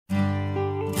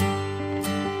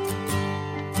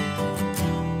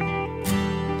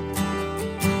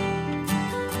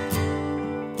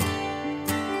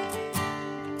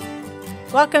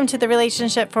Welcome to the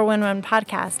Relationship 411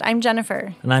 podcast. I'm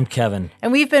Jennifer. And I'm Kevin.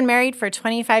 And we've been married for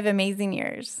 25 amazing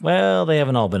years. Well, they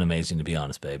haven't all been amazing, to be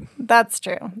honest, babe. That's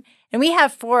true. And we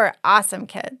have 4 awesome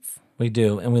kids. We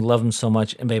do, and we love them so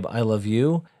much. And babe, I love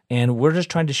you. And we're just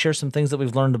trying to share some things that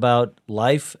we've learned about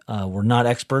life. We're not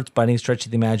experts by any stretch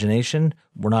of the imagination.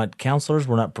 We're not counselors.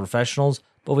 We're not professionals.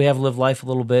 But we have lived life a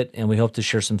little bit, and we hope to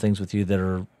share some things with you that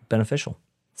are beneficial.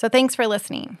 So thanks for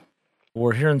listening.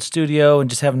 We're here in studio and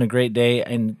just having a great day.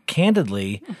 And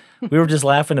candidly, we were just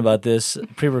laughing about this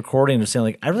pre-recording and saying,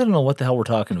 like, I really don't know what the hell we're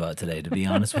talking about today, to be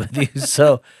honest with you.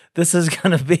 So this is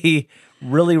going to be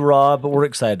really raw, but we're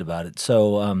excited about it.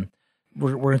 So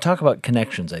we're going to talk about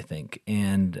connections, I think.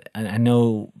 And I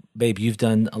know, babe, you've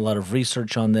done a lot of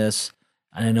research on this.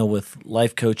 And I know with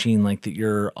life coaching, like that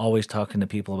you're always talking to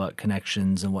people about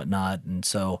connections and whatnot. And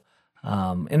so,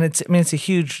 and it's a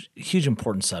huge,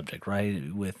 important subject,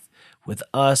 right? With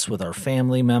us, with our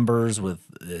family members, with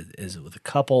a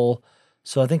couple.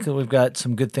 So I think that we've got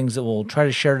some good things that we'll try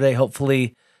to share today.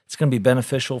 Hopefully it's going to be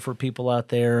beneficial for people out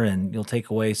there and you'll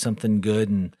take away something good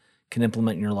and can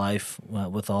implement in your life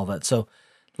with all that. So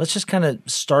let's just kind of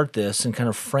start this and kind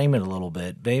of frame it a little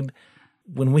bit. Babe,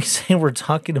 when we say we're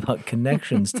talking about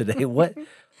connections today, what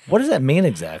does that mean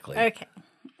exactly? Okay.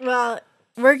 Well,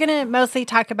 we're going to mostly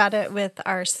talk about it with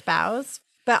our spouse.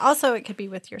 But also it could be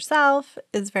with yourself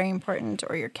is very important,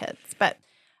 or your kids. But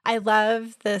I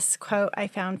love this quote I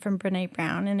found from Brené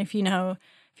Brown. And if you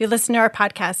listen to our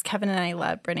podcast, Kevin and I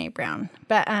love Brené Brown.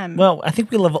 But well, I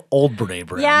think we love old Brené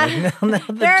Brown. Yeah,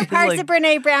 there are parts of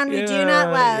Brené Brown we do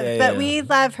not love, but we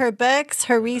love her books,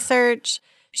 her research.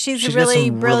 She's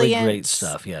really brilliant. Really great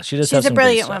stuff. Yeah, she's a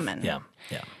brilliant woman. Yeah.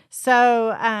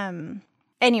 So,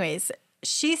 anyways.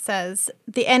 She says,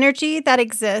 the energy that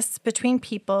exists between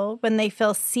people when they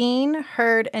feel seen,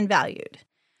 heard, and valued,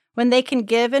 when they can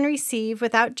give and receive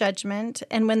without judgment,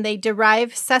 and when they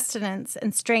derive sustenance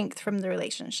and strength from the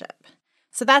relationship.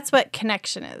 So that's what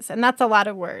connection is, and that's a lot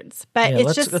of words. But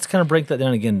let's kind of break that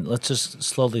down again. Let's just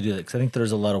slowly do that, because I think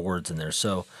there's a lot of words in there.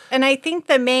 So, and I think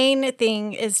the main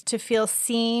thing is to feel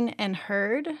seen and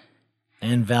heard.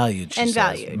 And valued,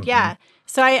 Mm-hmm. Yeah.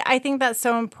 So I think that's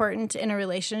so important in a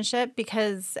relationship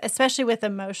because especially with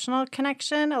emotional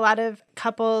connection, a lot of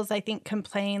couples, I think,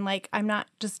 complain like, I'm not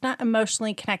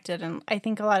emotionally connected. And I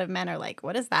think a lot of men are like,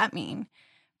 what does that mean?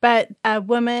 But a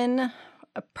woman,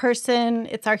 a person,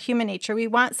 it's our human nature. We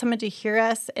want someone to hear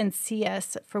us and see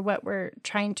us for what we're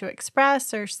trying to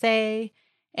express or say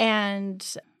and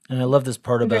I love this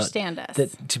part about understand us.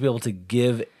 That to be able to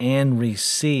give and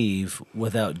receive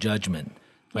without judgment.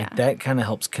 That kind of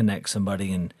helps connect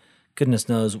somebody, and goodness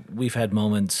knows we've had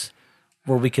moments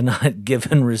where we cannot give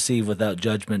and receive without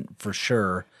judgment for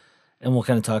sure, and we'll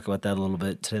kind of talk about that a little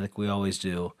bit today like we always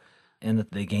do, and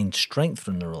that they gain strength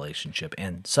from the relationship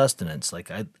and sustenance.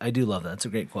 Like I do love that. That's a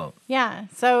great quote. Yeah.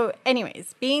 So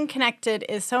anyways, being connected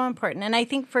is so important, and I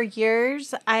think for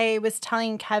years I was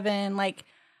telling Kevin, like,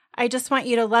 I just want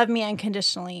you to love me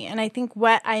unconditionally. And I think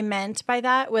what I meant by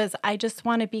that was I just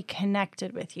want to be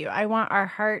connected with you. I want our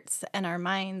hearts and our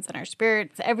minds and our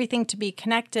spirits, everything to be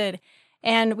connected.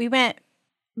 And we went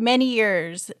many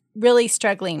years really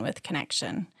struggling with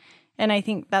connection. And I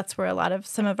think that's where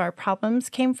some of our problems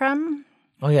came from.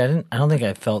 Oh, yeah. I don't think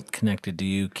I felt connected to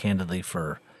you candidly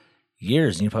for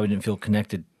years. And you probably didn't feel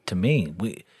connected to me.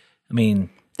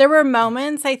 There were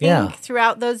moments, I think,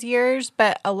 throughout those years,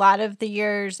 but a lot of the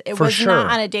years, it was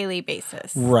not on a daily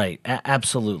basis. Right.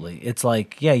 Absolutely. It's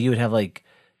like, you would have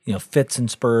fits and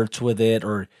spurts with it,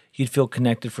 or you'd feel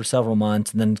connected for several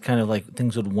months, and then kind of like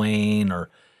things would wane.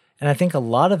 And I think a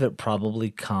lot of it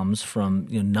probably comes from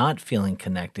not feeling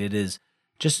connected, is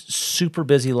just super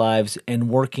busy lives and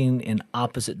working in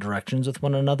opposite directions with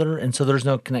one another. And so there's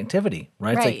no connectivity,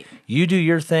 right? It's like you do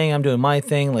your thing, I'm doing my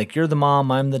thing. Like you're the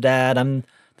mom, I'm the dad, I'm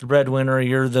the breadwinner,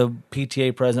 you're the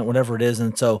PTA president, whatever it is.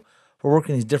 And so we're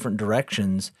working these different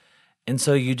directions. And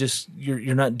so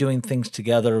you're not doing things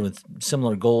together with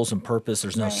similar goals and purpose.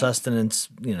 There's no sustenance,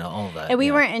 all of that. And we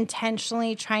weren't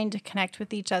intentionally trying to connect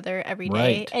with each other every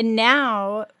day. Right. And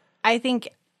now I think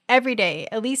every day,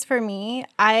 at least for me,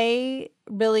 I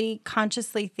really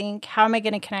consciously think, how am I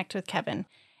going to connect with Kevin?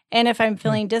 And if I'm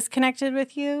feeling disconnected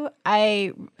with you,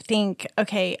 I think,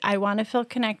 okay, I want to feel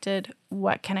connected.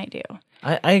 What can I do?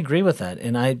 I agree with that.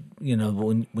 And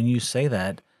when you say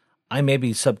that, I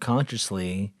maybe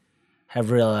subconsciously have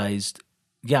realized,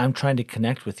 I'm trying to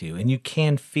connect with you. And you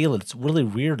can feel it. It's really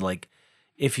weird. Like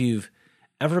if you've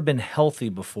ever been healthy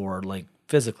before, like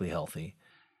physically healthy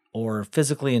or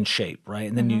physically in shape, right?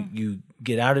 And then you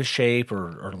get out of shape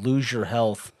or lose your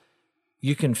health,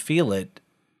 you can feel it.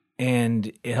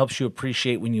 And it helps you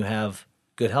appreciate when you have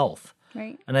good health.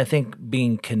 Right. And I think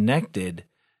being connected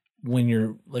when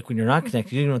you're not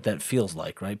connected, you don't know what that feels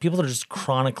like, right? People that are just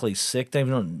chronically sick, they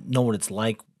don't know what it's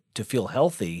like to feel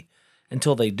healthy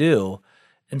until they do.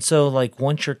 And so like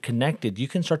once you're connected, you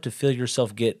can start to feel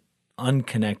yourself get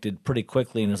unconnected pretty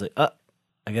quickly. And it's like,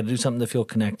 I got to do something to feel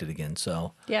connected again.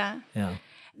 So Yeah. yeah.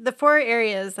 The 4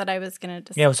 areas that I was going to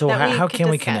discuss. Yeah. So how can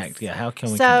we connect? Yeah. How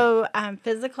can we connect? So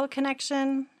physical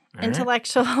connection, All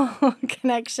intellectual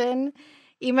connection,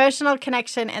 emotional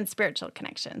connection, and spiritual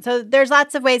connection. So there's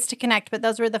lots of ways to connect, but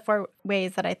those were the 4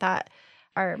 ways that I thought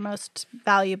are most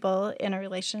valuable in a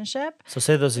relationship. So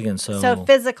say those again. So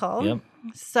physical. Yep.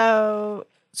 So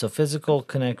physical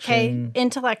connection. okay,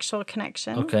 intellectual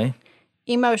connection. Okay.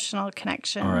 Emotional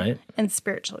connection. All right. And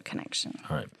spiritual connection.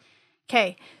 All right.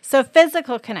 Okay. So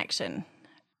physical connection.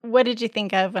 What did you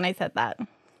think of when I said that?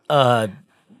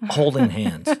 Holding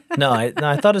hands. No,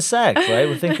 I thought of sex, right?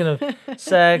 We're thinking of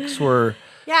sex. We're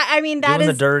Yeah, I mean that doing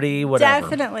is the dirty, whatever.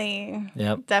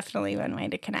 definitely one way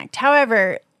to connect.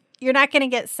 However, you're not going to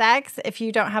get sex if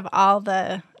you don't have all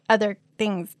the other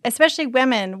things. Especially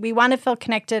women, we want to feel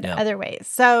connected other ways.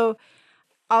 So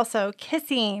also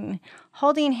kissing,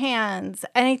 holding hands,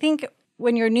 and I think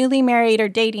when you're newly married or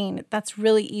dating, that's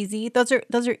really easy. Those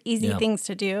are easy things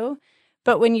to do.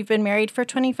 But when you've been married for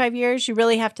 25 years, you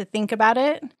really have to think about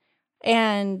it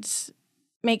and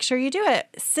make sure you do it.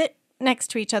 Sit next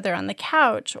to each other on the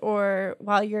couch or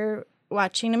while you're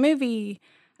watching a movie.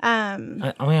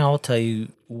 I'll tell you,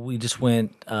 we just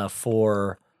went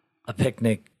for a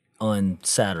picnic on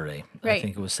Saturday. Right. I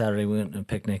think it was Saturday. We went on a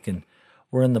picnic and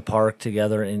we're in the park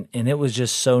together, and it was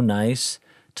just so nice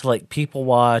to like people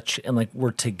watch and like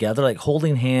we're together, like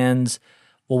holding hands.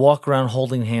 We'll walk around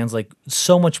holding hands like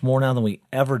so much more now than we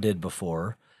ever did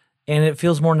before. And it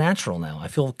feels more natural now. I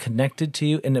feel connected to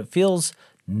you. And it feels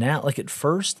now like at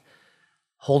first,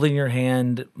 holding your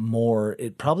hand more,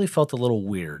 it probably felt a little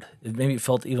weird. Maybe it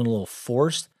felt even a little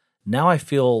forced. Now I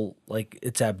feel like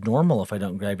it's abnormal if I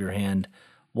don't grab your hand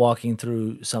walking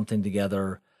through something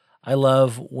together. I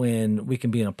love when we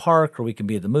can be in a park or we can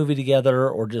be at the movie together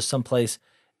or just someplace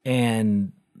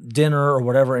and dinner or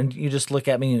whatever, and you just look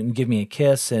at me and give me a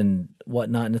kiss and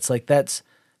whatnot. And it's like,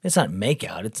 it's not make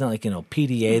out. It's not like,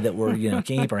 PDA that we're, can't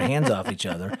keep our hands off each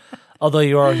other. Although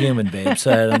you are human, babe,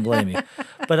 so I don't blame you.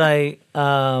 But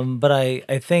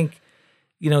I think,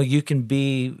 you can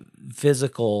be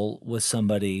physical with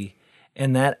somebody,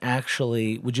 and that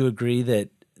actually, would you agree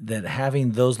that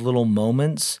having those little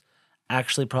moments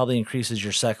actually probably increases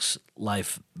your sex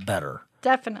life better?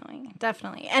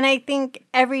 Definitely. And I think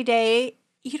every day,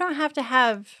 you don't have to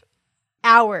have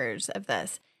hours of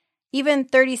this. Even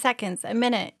 30 seconds, a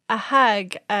minute, a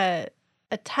hug, a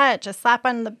touch, a slap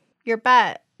on your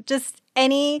butt, just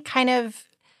any kind of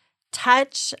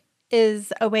touch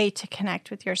is a way to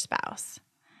connect with your spouse.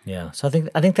 Yeah. So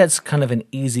I think that's kind of an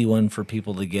easy one for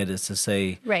people to get, is to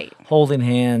say, right, holding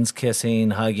hands, kissing,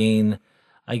 hugging.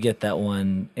 I get that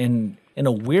one. And in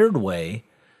a weird way,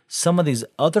 some of these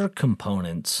other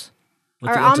components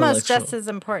are almost just as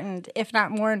important, if not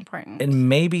more important. And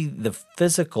maybe the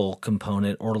physical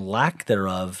component or lack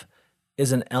thereof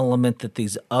is an element that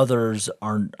these others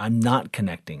I'm not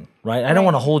connecting, right? I don't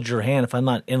want to hold your hand if I'm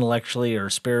not intellectually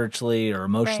or spiritually or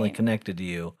emotionally connected to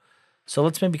you. So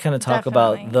let's maybe kind of talk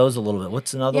about those a little bit.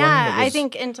 What's another one? Yeah, I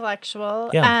think intellectual.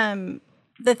 Yeah.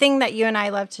 The thing that you and I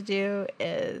love to do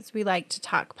is we like to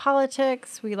talk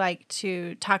politics. We like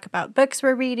to talk about books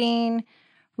we're reading.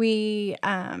 We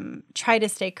try to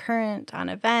stay current on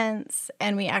events,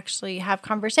 and we actually have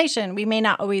conversation. We may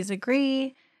not always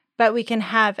agree, but we can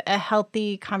have a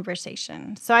healthy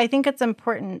conversation. So I think it's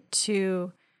important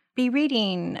to be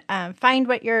reading, find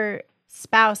what your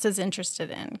spouse is interested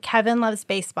in. Kevin loves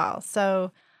baseball,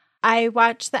 so I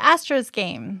watched the Astros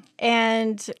game,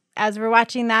 and as we're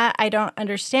watching that, I don't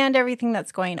understand everything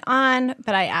that's going on,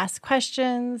 but I ask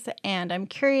questions, and I'm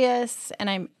curious, and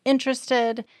I'm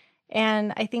interested.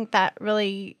 And I think that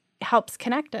really helps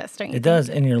connect us, don't you think? It does,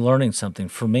 and you're learning something.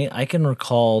 For me, I can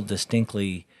recall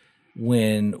distinctly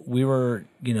when we were,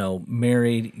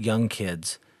 married, young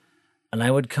kids, and I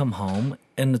would come home,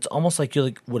 and it's almost like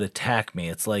you would attack me.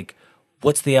 It's like,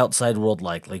 what's the outside world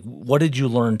like? Like, what did you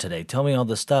learn today? Tell me all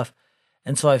this stuff.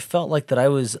 And so I felt like that I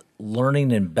was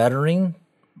learning and bettering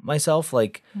myself,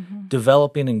 like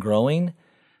developing and growing,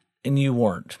 and you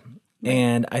weren't.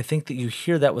 And I think that you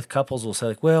hear that with couples will say,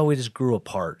 like, well, we just grew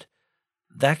apart.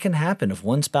 That can happen if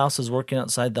one spouse is working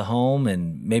outside the home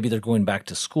and maybe they're going back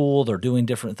to school, they're doing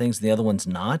different things, and the other one's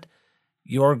not.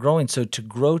 You are growing. So to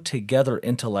grow together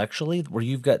intellectually, where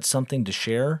you've got something to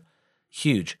share,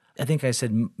 huge. I think I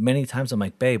said many times, I'm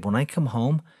like, babe, when I come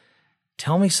home,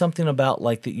 tell me something about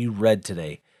like that you read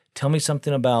today. Tell me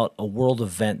something about a world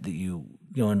event that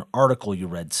an article you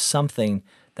read, something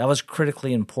that was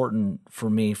critically important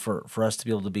for me for us to be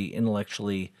able to be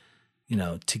intellectually,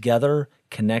 together,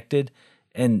 connected,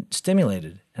 and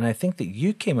stimulated. And I think that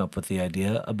you came up with the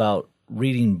idea about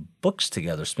reading books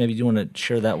together. So maybe you want to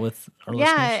share that with our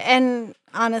listeners? Yeah, and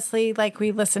honestly, like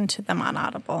we listen to them on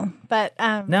Audible, but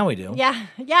now we do.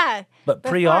 Yeah. But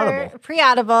pre-Audible.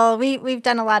 Pre-Audible, we've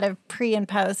done a lot of pre and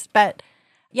post, but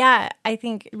yeah, I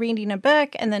think reading a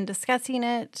book and then discussing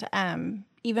it,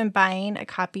 even buying a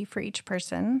copy for each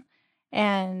person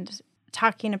and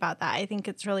talking about that, I think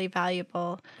it's really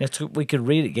valuable. Yes, we could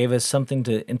read it. Gave us something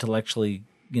to intellectually,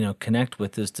 connect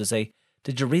with, is to say,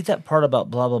 did you read that part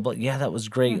about blah, blah, blah? Yeah, that was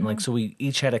great. And so we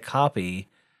each had a copy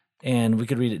and we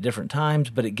could read at different times,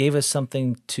 but it gave us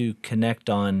something to connect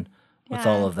on with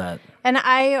all of that. And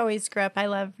I always grew up, I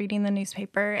love reading the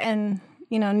newspaper, and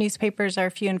newspapers are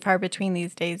few and far between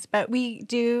these days, but we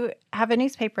do have a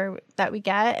newspaper that we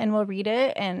get and we'll read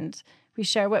it and we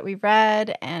share what we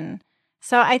read. And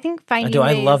so I think finding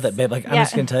I love that, babe. Like, I'm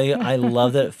just going to tell you, I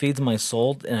love that. It feeds my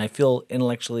soul and I feel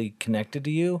intellectually connected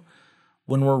to you.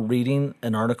 When we're reading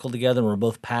an article together and we're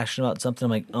both passionate about something,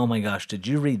 I'm like, oh my gosh, did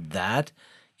you read that?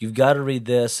 You've got to read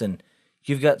this, and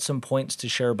you've got some points to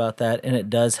share about that. And it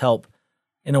does help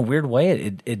in a weird way.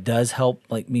 It does help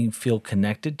like me feel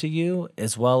connected to you,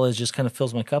 as well as just kind of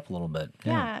fills my cup a little bit.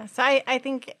 Yeah. So I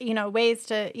think, ways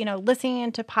to, listening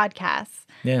into podcasts.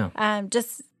 Yeah.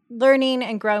 Just learning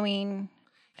and growing.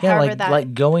 Yeah.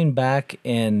 Like going back,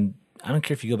 and I don't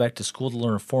care if you go back to school to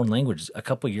learn a foreign language. A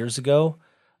couple of years ago,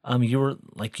 you were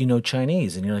like,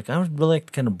 Chinese, and you're like, I would really like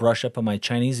to kind of brush up on my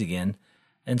Chinese again.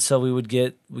 And so we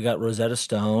got Rosetta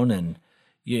Stone, and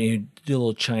you do a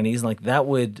little Chinese, and like that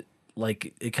would,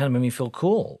 like, it kind of made me feel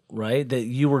cool, right? That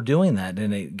you were doing that,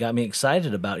 and it got me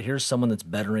excited about, here's someone that's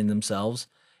bettering themselves.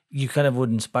 You kind of would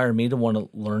inspire me to want to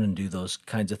learn and do those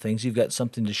kinds of things. You've got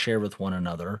something to share with one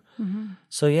another. Mm-hmm.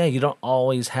 So yeah, you don't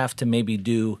always have to maybe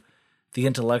do the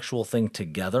intellectual thing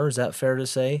together. Is that fair to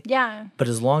say? Yeah. But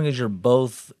as long as you're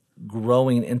both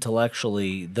growing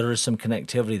intellectually, there is some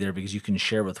connectivity there because you can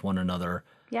share with one another.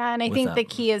 Yeah, and I think the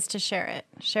key is to share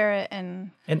it.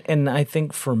 And I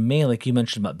think for me, like you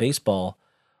mentioned about baseball,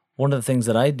 one of the things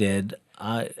that I did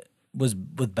was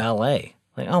with ballet.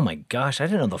 Like, oh my gosh, I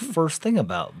didn't know the first thing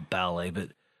about ballet,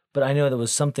 but I know that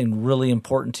was something really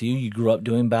important to you. You grew up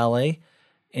doing ballet.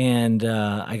 And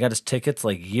I got his tickets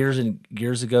like years and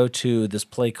years ago to this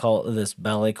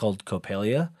ballet called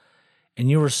Coppelia, and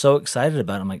you were so excited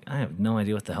about it. I'm like, I have no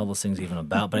idea what the hell this thing's even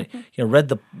about, but I read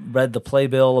the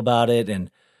playbill about it and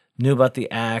knew about the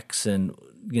acts, and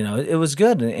it was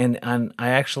good. And I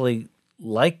actually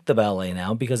like the ballet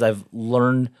now because I've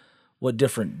learned what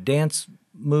different dance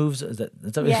moves is that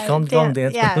what you call them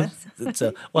dance moves? It's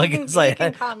I guess you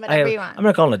can call them whatever you want. I'm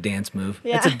gonna call it a dance move.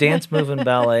 Yeah. It's a dance move in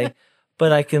ballet.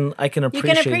 But I can appreciate. You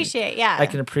can appreciate, yeah. I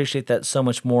can appreciate that so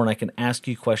much more, and I can ask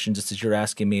you questions just as you're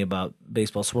asking me about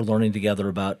baseball. So we're learning together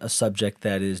about a subject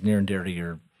that is near and dear to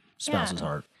your spouse's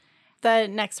heart. The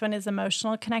next one is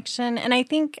emotional connection, and I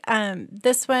think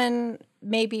this one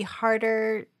may be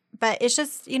harder, but it's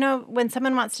just when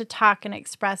someone wants to talk and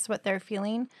express what they're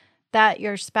feeling, that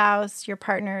your spouse, your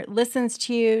partner, listens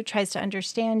to you, tries to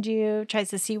understand you, tries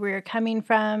to see where you're coming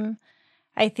from.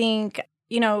 I think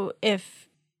if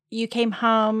you came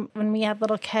home when we had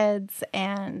little kids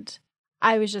and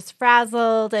I was just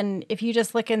frazzled, and if you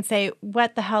just look and say,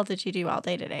 what the hell did you do all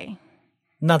day today?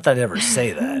 Not that I'd ever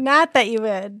say that. Not that you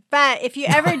would. But if you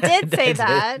ever did say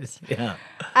that, yeah.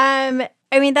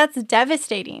 That's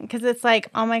devastating because it's like,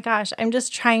 oh my gosh, I'm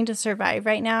just trying to survive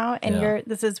right now. And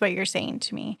this is what you're saying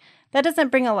to me. That doesn't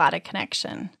bring a lot of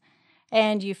connection.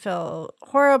 And you feel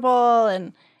horrible.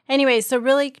 And anyway, so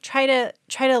really try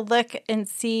to look and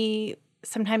see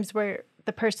sometimes where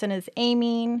the person is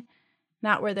aiming,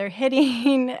 not where they're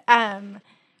hitting.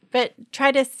 But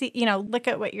try to see, look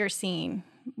at what you're seeing.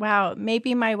 Wow,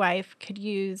 maybe my wife could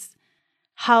use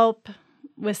help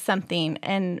with something.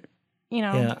 And,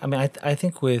 Yeah, I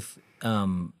think with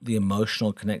the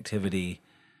emotional connectivity,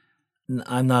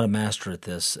 I'm not a master at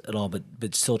this at all,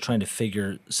 but still trying to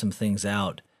figure some things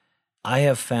out. I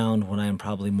have found when I am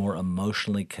probably more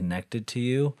emotionally connected to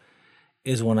you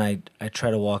is when I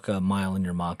try to walk a mile in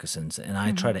your moccasins, and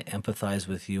I try to empathize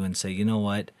with you and say, you know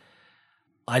what?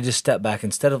 I just step back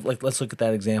instead of like, let's look at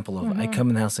that example of I come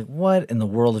in the house like, what in the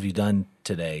world have you done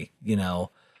today?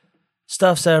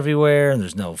 Stuff's everywhere and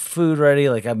there's no food ready.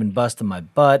 Like I've been busting my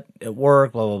butt at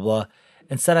work, blah, blah, blah.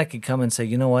 Instead I could come and say,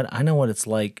 you know what? I know what it's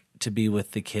like to be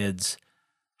with the kids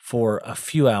for a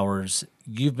few hours.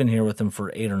 You've been here with them for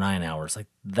 8 or 9 hours. Like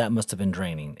that must have been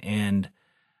draining. And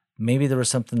maybe there was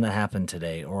something that happened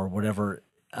today or whatever.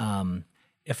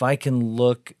 If I can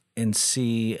look and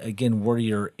see again where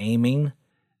you're aiming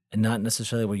and not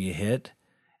necessarily where you hit,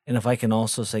 and if I can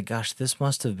also say, gosh, this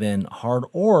must have been hard,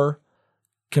 or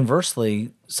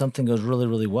conversely, something goes really,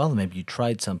 really well, and maybe you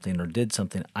tried something or did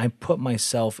something. I put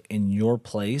myself in your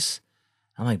place.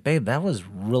 I'm like, babe, that was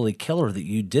really killer that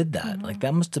you did that. Mm-hmm. Like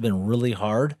that must have been really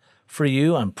hard for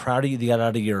you. I'm proud of you. You got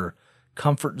out of your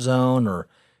comfort zone, or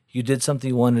you did something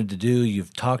you wanted to do.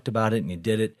 You've talked about it and you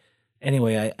did it.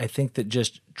 Anyway, I think that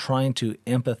just trying to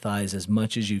empathize as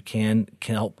much as you can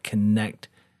help connect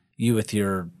you with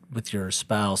your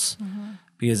spouse. Mm-hmm.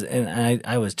 Because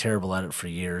I was terrible at it for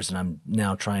years, and I'm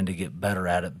now trying to get better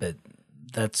at it. But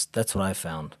that's what I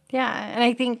found. Yeah, and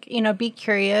I think, be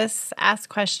curious, ask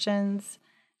questions.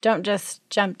 Don't just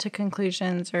jump to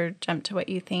conclusions or jump to what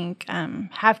you think.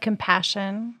 Have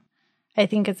compassion. I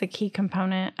think it's a key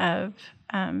component of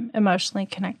emotionally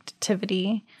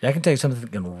connectivity. I can tell you something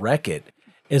that can wreck it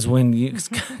is when you,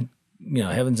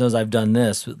 heaven knows I've done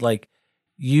this. But like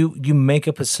you make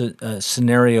up a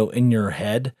scenario in your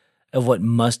head of what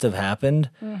must have happened,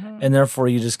 and therefore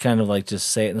you just kind of like just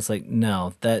say it, and it's like,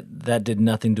 no, that did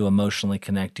nothing to emotionally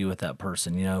connect you with that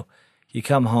person. You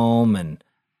come home and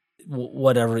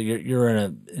whatever, you're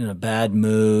in a bad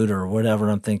mood or whatever.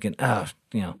 And I'm thinking,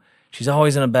 she's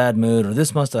always in a bad mood, or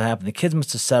this must have happened. The kids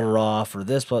must have set her off, or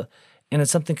this, and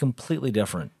it's something completely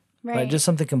different, right? Just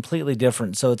something completely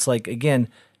different. So it's like, again,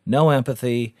 no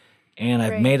empathy, and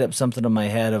I've made up something in my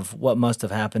head of what must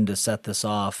have happened to set this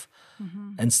off,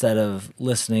 instead of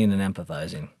listening and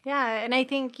empathizing. Yeah, and I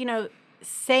think,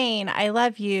 saying, I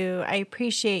love you, I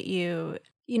appreciate you,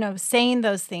 saying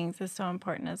those things is so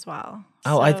important as well.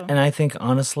 Oh, I think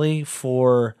honestly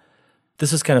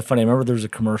this is kind of funny. I remember there was a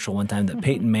commercial one time that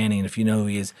Peyton Manning, if you know who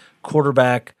he is,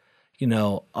 quarterback,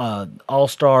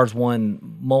 All-Stars, won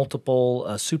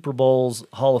multiple Super Bowls,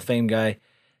 Hall of Fame guy.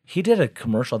 He did a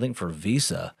commercial, I think, for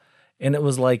Visa, and it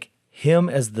was like him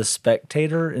as the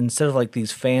spectator, instead of like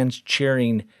these fans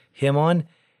cheering him on,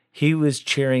 he was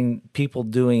cheering people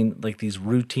doing like these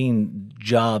routine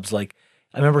jobs. Like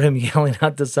I remember him yelling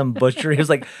out to some butcher. He was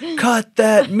like, cut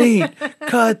that meat.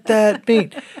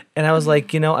 And I was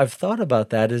like, I've thought about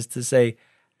that, is to say,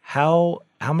 how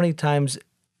many times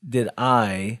did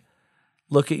I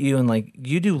look at you and like,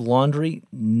 you do laundry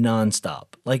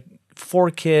nonstop, like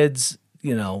 4 kids,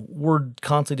 we're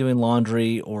constantly doing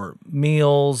laundry or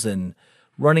meals and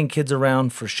running kids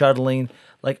around for shuttling.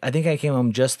 Like, I think I came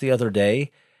home just the other day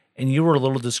and you were a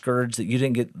little discouraged that you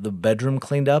didn't get the bedroom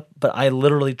cleaned up. But I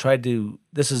literally tried to,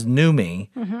 this is new me,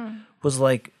 was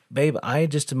like, babe, I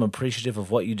just am appreciative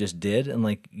of what you just did. And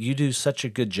like, you do such a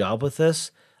good job with this.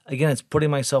 Again, it's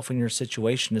putting myself in your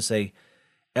situation to say,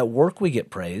 at work we get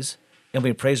praise. And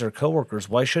we praise our coworkers.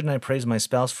 Why shouldn't I praise my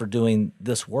spouse for doing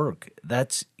this work?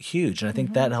 That's huge. And I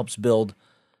think that helps build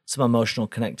some emotional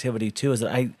connectivity too, is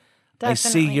that I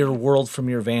see your world from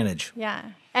your vantage. Yeah.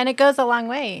 And it goes a long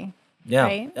way. Yeah,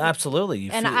 right? Absolutely.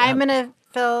 I'm going to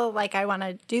feel like I want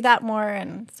to do that more.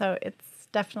 And so it's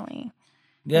definitely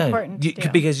important to do.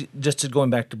 Because just going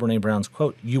back to Brene Brown's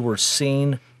quote, you were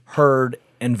seen, heard,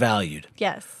 and valued.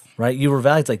 Yes. Right? You were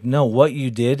valued. It's like, no, what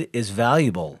you did is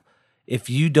valuable. If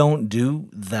you don't do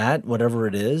that, whatever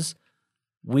it is,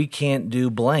 we can't do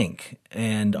blank,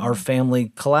 and our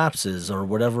family collapses or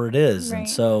whatever it is. Right. And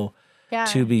so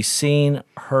to be seen,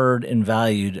 heard, and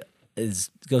valued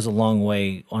goes a long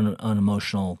way on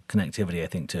emotional connectivity, I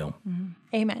think, too.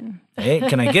 Mm-hmm. Amen. Hey,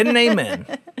 can I get an amen?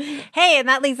 Hey, and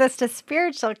that leads us to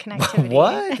spiritual connectivity.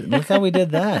 What? Look how we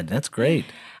did that. That's great.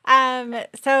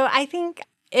 So I think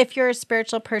if you're a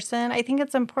spiritual person, I think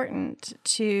it's important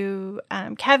to,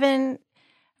 Kevin,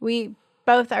 we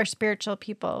both are spiritual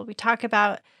people. We talk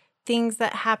about things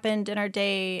that happened in our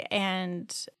day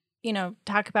and,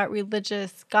 talk about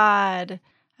religious, God,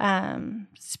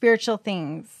 spiritual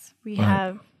things. We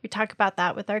talk about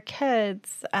that with our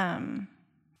kids,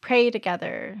 pray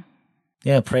together.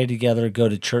 Yeah, pray together, go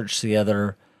to church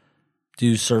together,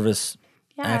 do service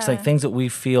acts, like things that we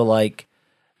feel like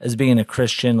as being a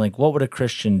Christian, like what would a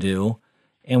Christian do?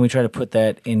 And we try to put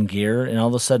that in gear, and all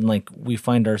of a sudden, like we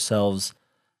find ourselves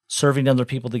serving other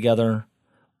people together.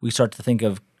 We start to think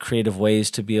of creative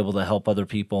ways to be able to help other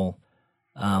people,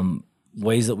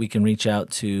 ways that we can reach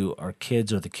out to our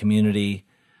kids or the community.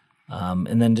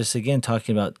 And then just, again,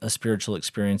 talking about a spiritual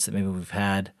experience that maybe we've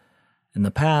had in the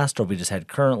past or we just had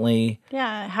currently.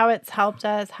 Yeah, how it's helped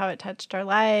us, how it touched our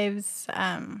lives.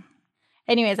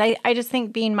 anyways, I just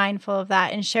think being mindful of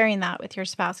that and sharing that with your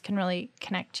spouse can really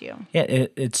connect you. Yeah,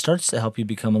 it starts to help you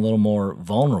become a little more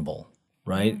vulnerable,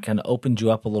 right? It kind of opens you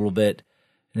up a little bit.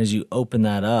 And as you open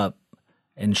that up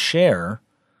and share,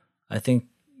 I think,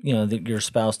 that your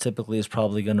spouse typically is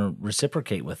probably going to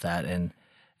reciprocate with that and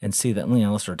see that,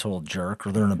 unless they're a total jerk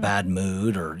or they're in a bad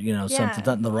mood or, something's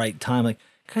not in the right time. Like,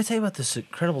 can I tell you about this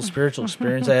incredible spiritual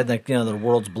experience I had? Like, the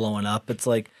world's blowing up. It's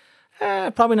like,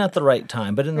 probably not the right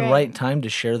time. But in the right time to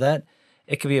share that,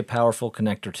 it could be a powerful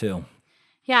connector too.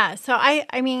 Yeah. So,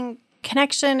 I mean,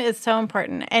 connection is so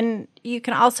important. And you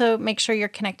can also make sure you're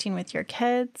connecting with your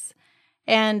kids.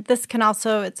 And this can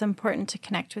also, it's important to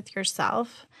connect with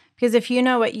yourself. Because if you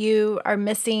know what you are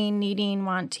missing, needing,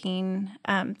 wanting,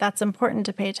 that's important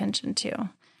to pay attention to.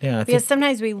 Yeah, because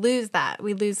sometimes we lose that.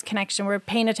 We lose connection. We're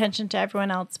paying attention to everyone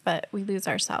else, but we lose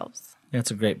ourselves. That's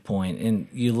a great point. And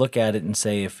you look at it and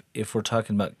say, if we're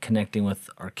talking about connecting with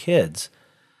our kids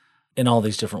in all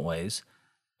these different ways,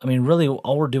 I mean, really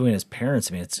all we're doing as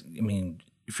parents,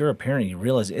 if you're a parent, you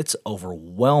realize it's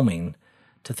overwhelming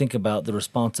to think about the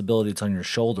responsibility that's on your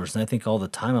shoulders. And I think all the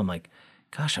time I'm like,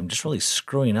 gosh, I'm just really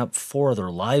screwing up 4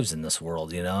 other lives in this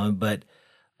world, but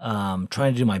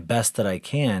trying to do my best that I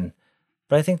can.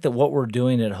 But I think that what we're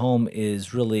doing at home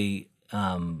is really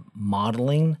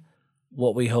modeling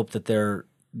what we hope that they're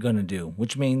going to do,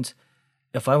 which means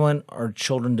if I want our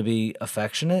children to be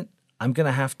affectionate, I'm going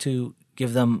to have to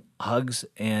give them hugs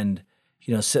and,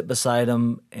 sit beside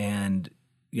them and,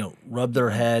 rub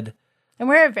their head. And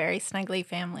we're a very snuggly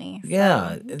family.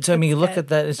 Yeah. So, you look at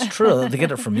that. It's true. They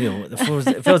get it from you. If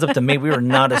it was up to me, we were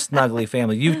not a snuggly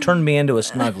family. You've turned me into a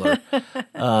snuggler.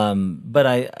 But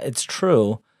it's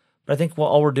true. But I think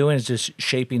all we're doing is just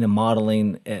shaping and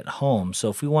modeling at home.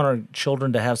 So if we want our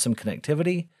children to have some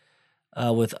connectivity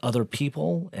with other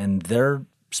people and their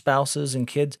spouses and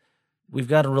kids, we've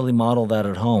got to really model that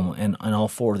at home and on all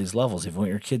 4 of these levels. If you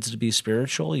want your kids to be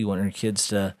spiritual, you want your kids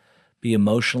to be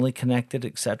emotionally connected,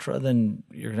 etc., then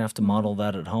you're going to have to model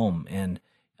that at home. And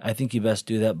I think you best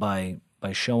do that by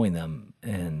showing them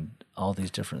and all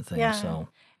these different things. Yeah. So,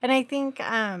 and I think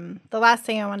the last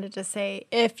thing I wanted to say,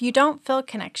 if you don't feel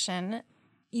connection,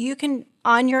 you can,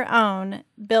 on your own,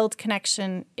 build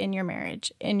connection in your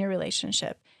marriage, in your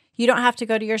relationship. You don't have to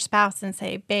go to your spouse and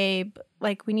say, babe,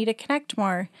 like, we need to connect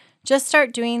more. Just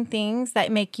start doing things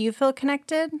that make you feel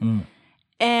connected.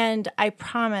 And I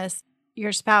promise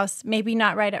your spouse, maybe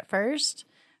not right at first,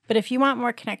 but if you want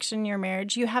more connection in your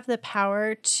marriage, you have the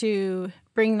power to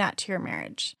bring that to your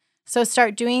marriage. So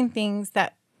start doing things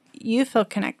that you feel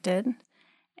connected,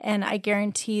 and I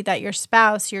guarantee that your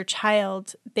spouse, your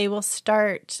child, they will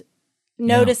start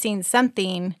noticing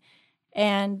something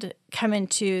and come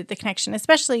into the connection,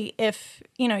 especially if,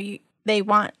 they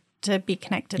want to be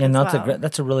connected as well.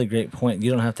 That's a really great point. You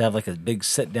don't have to have like a big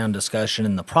sit-down discussion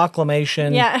and the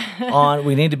proclamation on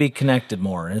we need to be connected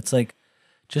more. And it's like,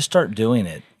 just start doing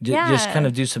it. Just kind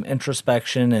of do some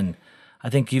introspection. And I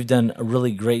think you've done a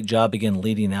really great job, again,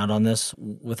 leading out on this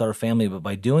with our family. But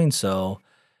by doing so,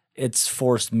 it's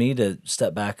forced me to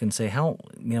step back and say,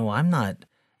 I'm not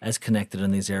as connected in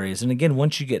these areas. And again,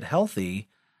 once you get healthy,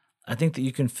 I think that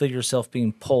you can feel yourself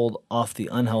being pulled off the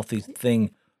unhealthy thing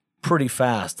pretty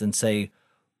fast and say,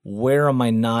 where am I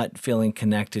not feeling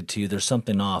connected to? There's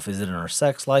something off. Is it in our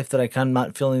sex life that I kind of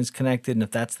not feeling as connected? And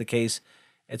if that's the case,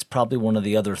 it's probably one of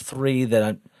the other 3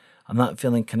 that I'm not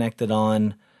feeling connected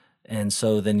on. And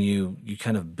so then you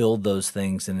kind of build those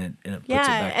things and it puts it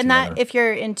back and together. that if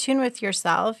you're in tune with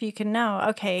yourself, you can know,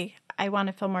 okay, I want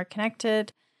to feel more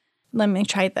connected. Let me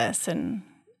try this. And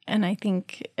I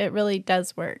think it really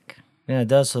does work. Yeah, it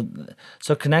does.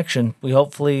 So connection.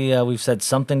 We've said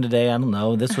something today. I don't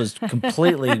know. This was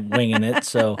completely winging it.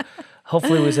 So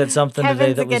hopefully we said something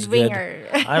today that was good.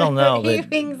 I don't know. He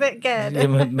wings it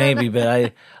good. Maybe,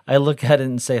 but I look at it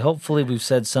and say, hopefully we've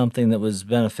said something that was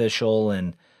beneficial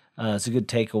and it's a good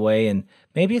takeaway. And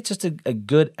maybe it's just a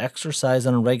good exercise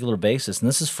on a regular basis. And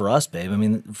this is for us, babe. I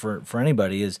mean, for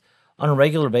anybody is on a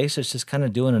regular basis, just kind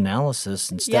of do an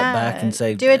analysis and step back and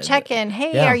say, do a check-in.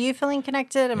 Hey, are you feeling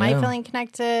connected? Am I feeling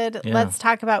connected? Yeah. Let's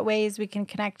talk about ways we can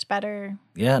connect better.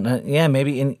 Yeah.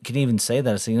 Maybe you can even say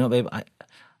that. Say, babe,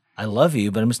 I love you,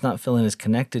 but I'm just not feeling as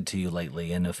connected to you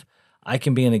lately. And if I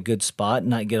can be in a good spot and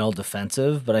not get all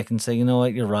defensive, but I can say, you know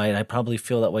what, you're right. I probably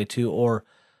feel that way too. Or,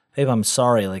 babe, I'm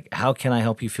sorry. Like, how can I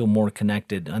help you feel more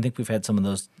connected? I think we've had some of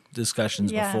those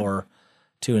discussions before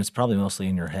too, and it's probably mostly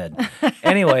in your head.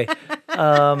 Anyway,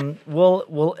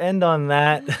 we'll end on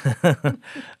that.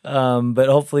 But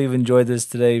hopefully you've enjoyed this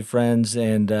today, friends,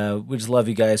 and we just love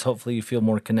you guys. Hopefully you feel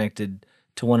more connected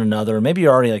to one another. Maybe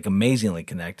you're already like amazingly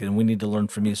connected, and we need to learn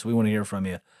from you, so we want to hear from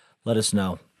you. let us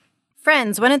know.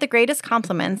 Friends, one of the greatest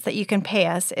compliments that you can pay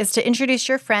us is to introduce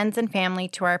your friends and family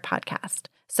to our podcast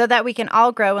so that we can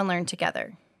all grow and learn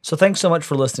together. So thanks so much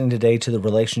for listening today to the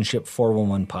Relationship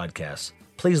 411 podcast.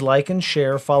 Please like and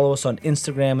share, follow us on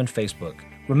Instagram and Facebook.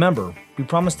 Remember, we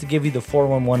promise to give you the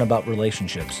 411 about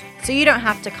relationships, so you don't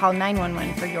have to call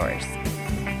 911 for yours.